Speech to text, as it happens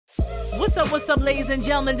What's up, ladies and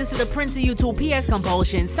gentlemen? This is the Prince of YouTube, PS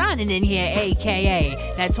Compulsion, signing in here, aka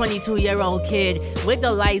that 22-year-old kid with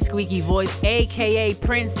the light squeaky voice, aka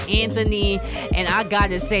Prince Anthony. And I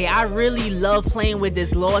gotta say, I really love playing with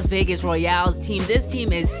this Las Vegas Royales team. This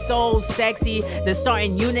team is so sexy. The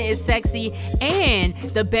starting unit is sexy, and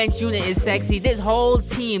the bench unit is sexy. This whole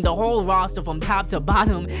team, the whole roster from top to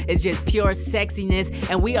bottom is just pure sexiness.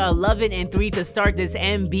 And we are 11-3 to start this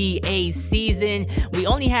NBA season. We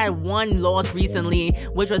only had one loss recently,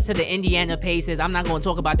 which was to the Indiana Pacers. I'm not going to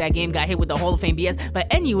talk about that game. Got hit with the Hall of Fame BS. But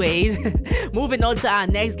anyways, moving on to our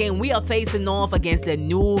next game, we are facing off against the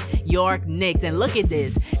New York Knicks. And look at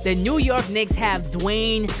this. The New York Knicks have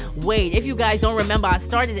Dwayne Wade. If you guys don't remember, I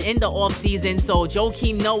started in the offseason, so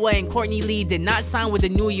Joakim Noah and Courtney Lee did not sign with the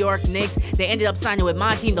New York Knicks. They ended up signing with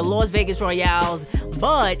my team, the Las Vegas Royales.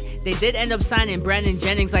 But they did end up signing Brandon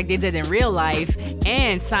Jennings like they did in real life,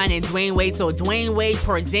 and signing Dwayne Wade. So Dwayne Wade,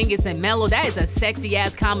 Porzingod, and Melo, that is a sexy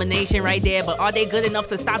ass combination right there. But are they good enough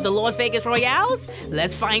to stop the Las Vegas Royales?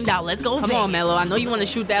 Let's find out. Let's go. Come on, Melo. I know you want to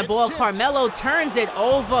shoot that ball. Carmelo turns it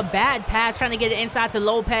over. Bad pass, trying to get it inside to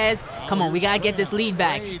Lopez. Come on, we gotta get this lead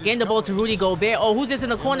back. Getting the ball to Rudy Gobert. Oh, who's this in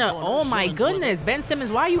the corner? Oh my goodness, Ben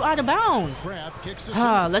Simmons, why are you out of bounds?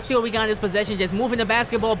 Let's see what we got in this possession. Just moving the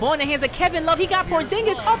basketball. Ball in the hands of Kevin Love. He got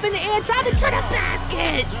Porzingod up in the air, driving to the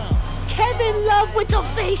basket. Kevin Love with the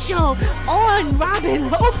facial on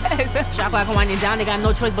Robin Lopez. Shot clock winding down. They got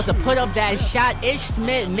no choice but to put up that shot. Ish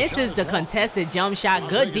Smith misses the contested jump shot.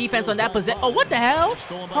 Good defense on that possession. Oh, what the hell?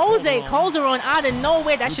 Jose Calderon out of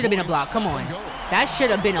nowhere. That should have been a block. Come on. That should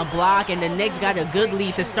have been a block, and the Knicks got a good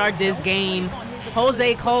lead to start this game.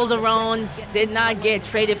 Jose Calderon did not get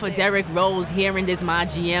traded for Derrick Rose here in this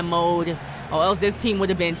MYGM mode, or else this team would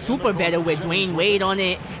have been super better with Dwayne Wade on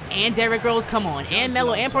it and Derrick Rose. Come on. And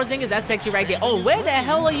Melo and Porzingod. That's sexy right there. Oh, where the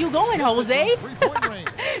hell are you going, Jose?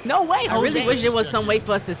 No way, Jose. I really wish there was some way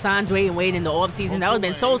for us to sign Dwayne Wade in the offseason. That would have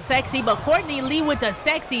been so sexy. But Courtney Lee with the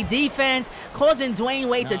sexy defense, causing Dwayne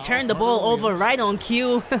Wade to turn the ball over right on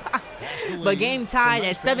cue. But game tied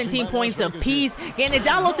at 17 points apiece. Getting it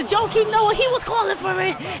down low to Joakim Noah. He was calling for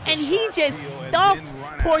it, and he just stuffed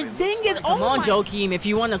Porzingod. Oh, come on, Joakim. If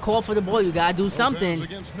you want to call for the ball, you got to do something.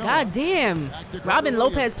 God damn. Robin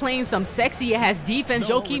Lopez playing some sexy ass defense.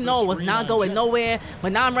 Joakim Noah was not going nowhere,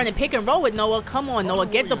 but now I'm running pick and roll with Noah. Come on, Noah,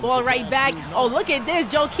 get the ball right back. Oh, look at this,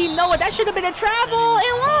 Joakim Noah. That should have been a travel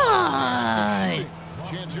and one.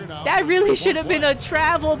 That really should have been a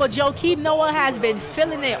travel, but Joakim Noah has been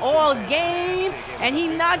feeling it all game, and he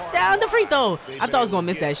knocks down the free throw. I thought I was going to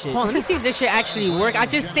miss that shit. Hold on, let me see if this shit actually work. I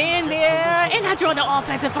just stand there, and I draw the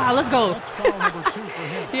offensive foul. Let's go.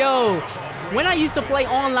 Yo. When I used to play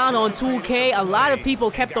online on 2K, a lot of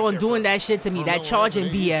people kept on doing that shit to me, that charging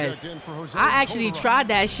BS. I actually tried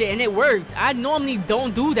that shit and it worked. I normally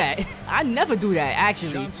don't do that. I never do that,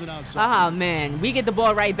 actually. Ah, man. We get the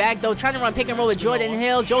ball right back, though. Trying to run pick and roll with Jordan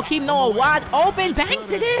Hill. Joakim Noah wide open,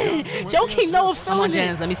 banks it in. Joakim Noah filling it. Come on,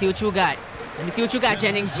 Jennings. Let me see what you got. Let me see what you got,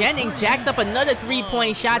 Jennings. Jennings jacks up another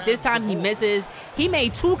three-point shot. This time he misses. He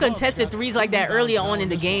made 2 contested threes like that earlier on in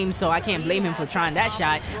the game, so I can't blame him for trying that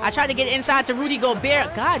shot. I tried to get inside to Rudy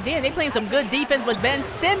Gobert. God damn, they playing some good defense, but Ben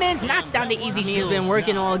Simmons knocks down the easy two. He's been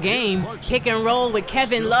working all game. Pick and roll with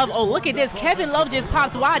Kevin Love. Oh, look at this. Kevin Love just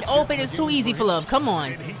pops wide open. It's too easy for Love. Come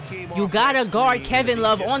on. You gotta guard Kevin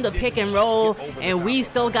Love on the pick and roll, and we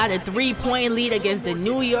still got a 3-point lead against the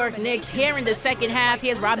New York Knicks here in the second half.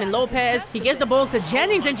 Here's Robin Lopez. He gets the ball to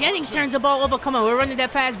Jennings, and Jennings turns the ball over. Come on, we're running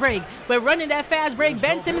that fast break. We're running that fast break.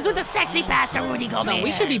 Ben Simmons with a sexy pass to Rudy Gobert. No,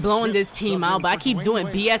 we should be blowing this team out, but I keep doing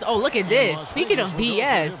BS. Oh, look at this. Speaking of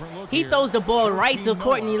BS, he throws the ball right to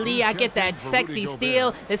Courtney Lee. I get that sexy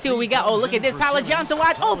steal. Let's see what we got. Oh, look at this. Tyler Johnson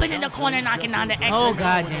wide open in the corner, knocking down the exit. Oh,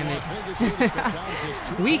 God damn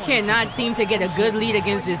it. We cannot seem to get a good lead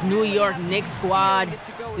against this New York Knicks squad.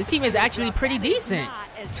 This team is actually pretty decent.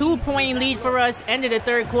 2-point lead for us. End of the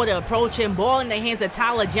third quarter approaching. Ball in the hands of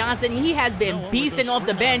Tyler Johnson. He has been beasting off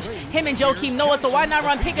the bench. Him and Joakim Noah, so why not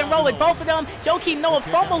run pick and roll with both of them? Joakim Noah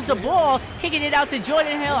fumbles the ball, kicking it out to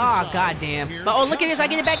Jordan Hill. Oh, goddamn. But oh, look at this. I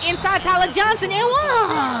get it back inside Tyler Johnson and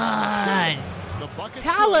one.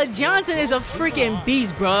 Tyler Johnson is a freaking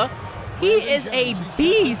beast, bro. He is a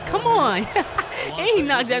beast. Come on. And he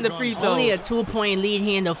knocks down the free throw. Only a 2-point lead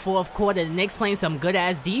here in the fourth quarter. The Knicks playing some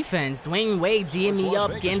good-ass defense. Dwayne Wade D'ing me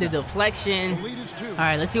up, getting the deflection. All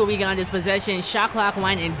right, let's see what we got in this possession. Shot clock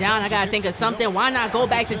winding down. I got to think of something. Why not go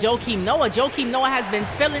back to Joakim Noah? Joakim Noah has been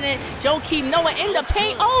filling it. Joakim Noah in the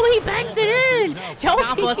paint. Oh, he banks it in.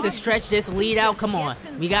 Time for us to stretch this lead out. Come on.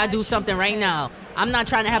 We got to do something right now. I'm not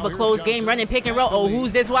trying to have a close game. Running pick and roll. Oh,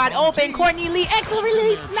 who's this wide open? Courtney Lee. Excellent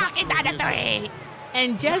release. Knocking down the three.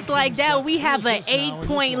 And just like that, we have an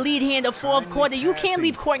 8-point lead here in the fourth quarter. You can't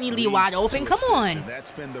leave Courtney Lee wide open. Come on.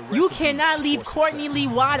 You cannot leave Courtney Lee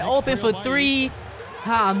wide open for 3.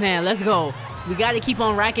 Ah, man, let's go. We got to keep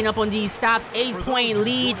on racking up on these stops. 8-point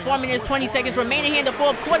lead. 4 minutes, 20 seconds remaining here in the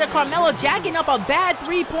fourth quarter. Carmelo jacking up a bad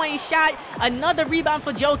 3-point shot. Another rebound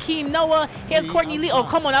for Joakim Noah. Here's Courtney Lee. Oh,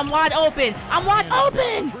 come on. I'm wide open. I'm wide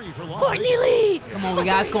open. Courtney Lee. Come on, we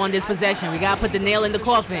got to score on this possession. We got to put the nail in the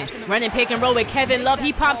coffin. Running pick and roll with Kevin Love.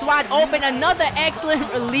 He pops wide open. Another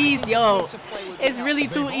excellent release. Yo, it's really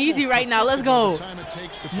too easy right now. Let's go.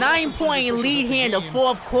 9-point lead here in the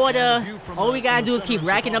fourth quarter. All we got to do is keep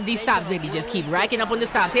racking up these stops, baby. Just keep racking up on the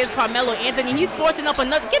stops. Here's Carmelo Anthony. He's forcing up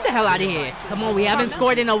another. Get the hell out of here. Come on, we haven't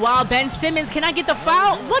scored in a while. Ben Simmons, can I get the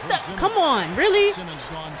foul? What the? Come on, really?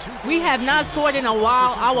 We have not scored in a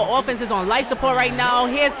while. Our offense is on life support right now.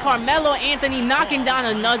 Here's Carmelo Anthony knocking down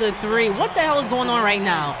another 3. What the hell is going on right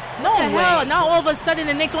now? No way. Hell, now all of a sudden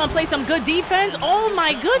the Knicks want to play some good defense? Oh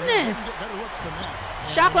my goodness.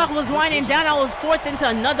 Shot clock was winding down. I was forced into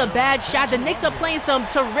another bad shot. The Knicks are playing some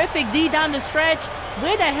terrific D down the stretch.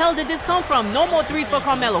 Where the hell did this come from? No more 3s for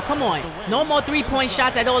Carmelo. Come on. No more 3-point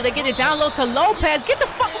shots at all. They get it down low to Lopez. Get the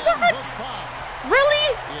fuck. What?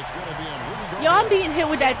 Really? Yo, I'm being hit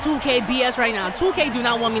with that 2K BS right now. 2K do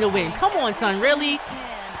not want me to win. Come on, son. Really?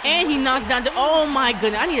 And he knocks down the... Oh, my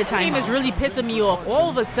goodness. I need a timeout. This game is really pissing me off. All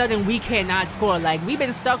of a sudden, we cannot score. Like, we've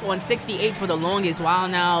been stuck on 68 for the longest while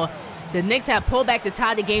now. The Knicks have pulled back to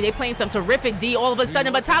tie the game. They're playing some terrific D all of a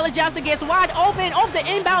sudden, but Tyler Johnson gets wide open off the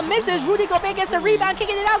inbound, misses. Rudy Gobert gets the rebound,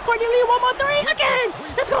 kicking it out. Courtney Lee, 1 more 3. Again.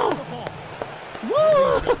 Let's go.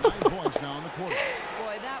 Woo.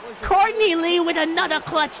 Courtney Lee with another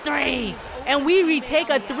clutch 3. And we retake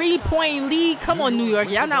a 3-point lead. Come on, New York.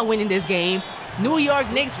 Y'all not winning this game. New York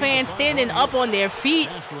Knicks fans standing up on their feet.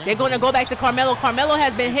 They're going to go back to Carmelo. Carmelo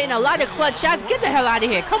has been hitting a lot of clutch shots. Get the hell out of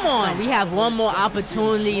here. Come on. We have one more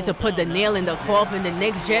opportunity to put the nail in the coffin. The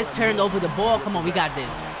Knicks just turned over the ball. Come on, we got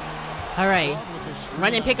this. All right.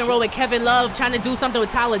 Running pick and roll with Kevin Love, trying to do something with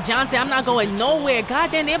Tyler Johnson. I'm not going nowhere.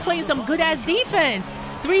 Goddamn, they're playing some good-ass defense.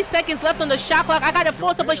 3 seconds left on the shot clock. I got to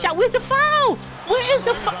force up a shot. Where's the foul? Where is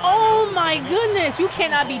the foul? Oh, my goodness. You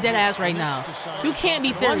cannot be dead ass right now. You can't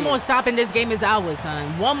be serious. One more stop in this game is ours,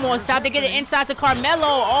 son. One more stop to get it inside to Carmelo.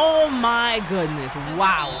 Oh, my goodness.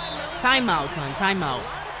 Wow. Timeout, son. Timeout.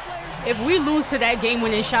 If we lose to that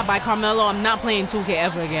game-winning shot by Carmelo, I'm not playing 2K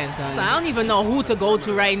ever again, son. So I don't even know who to go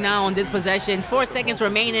to right now on this possession. 4 seconds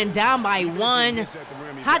remaining, down by 1.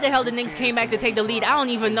 How the hell the Knicks came back to take the lead? I don't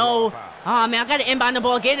even know. Oh, man, I got to inbound the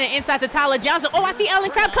ball, getting it inside to Tyler Johnson. Oh, I see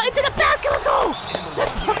Allen Crabbe cutting to the basket. Let's go.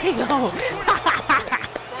 Let's fucking go.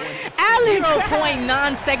 Allen,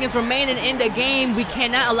 0.9 seconds remaining in the game. We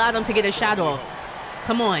cannot allow them to get a shot off.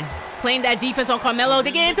 Come on. Playing that defense on Carmelo.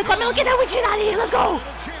 They get into Carmelo. Get that weak shit out of here. Let's go.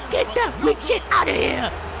 Get that weak shit out of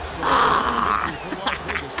here. Ah.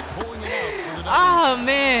 Oh,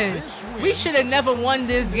 man. We should have never won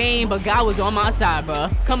this game, but God was on my side, bro.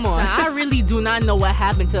 Come on. I really do not know what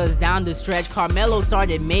happened to us down the stretch. Carmelo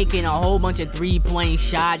started making a whole bunch of 3-point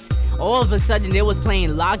shots. All of a sudden, they was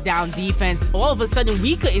playing lockdown defense. All of a sudden,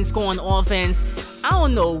 we couldn't score on offense. I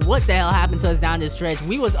don't know what the hell happened to us down this stretch.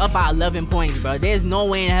 We was up by 11 points, bro. There's no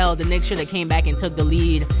way in hell the Knicks should have came back and took the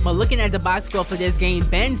lead. But looking at the box score for this game,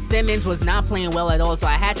 Ben Simmons was not playing well at all, so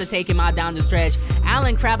I had to take him out down the stretch.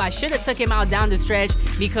 Allen Crabbe, I should have took him out down the stretch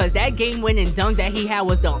because that game-winning dunk that he had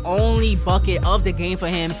was the only bucket of the game for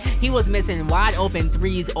him. He was missing wide open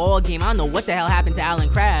 3s all game. I don't know what the hell happened to Allen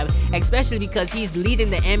Crabbe, especially because he's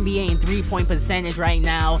leading the NBA in 3-point percentage right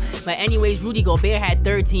now. But anyways, Rudy Gobert had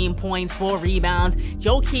 13 points, 4 rebounds.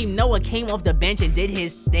 Joakim Noah came off the bench and did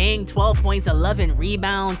his thing, 12 points, 11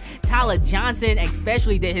 rebounds. Tyler Johnson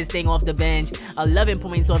especially did his thing off the bench, 11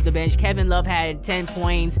 points off the bench. Kevin Love had 10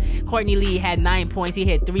 points. Courtney Lee had 9 points. He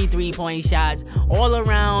hit 3 3-point shots. All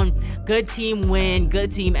around, good team win,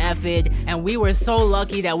 good team effort. And we were so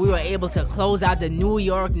lucky that we were able to close out the New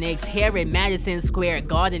York Knicks here at Madison Square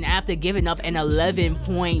Garden after giving up an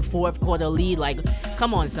 11-point fourth quarter lead. Like,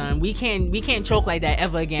 come on, son. We can't choke like that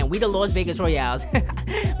ever again. We the Las Vegas Royals.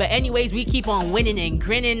 But anyways, we keep on winning and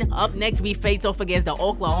grinning. Up next, we face off against the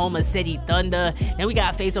Oklahoma City Thunder. Then we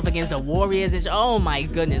got face off against the Warriors. And oh my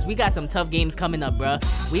goodness, we got some tough games coming up, bro.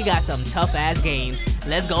 We got some tough ass games.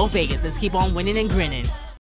 Let's go Vegas. Let's keep on winning and grinning.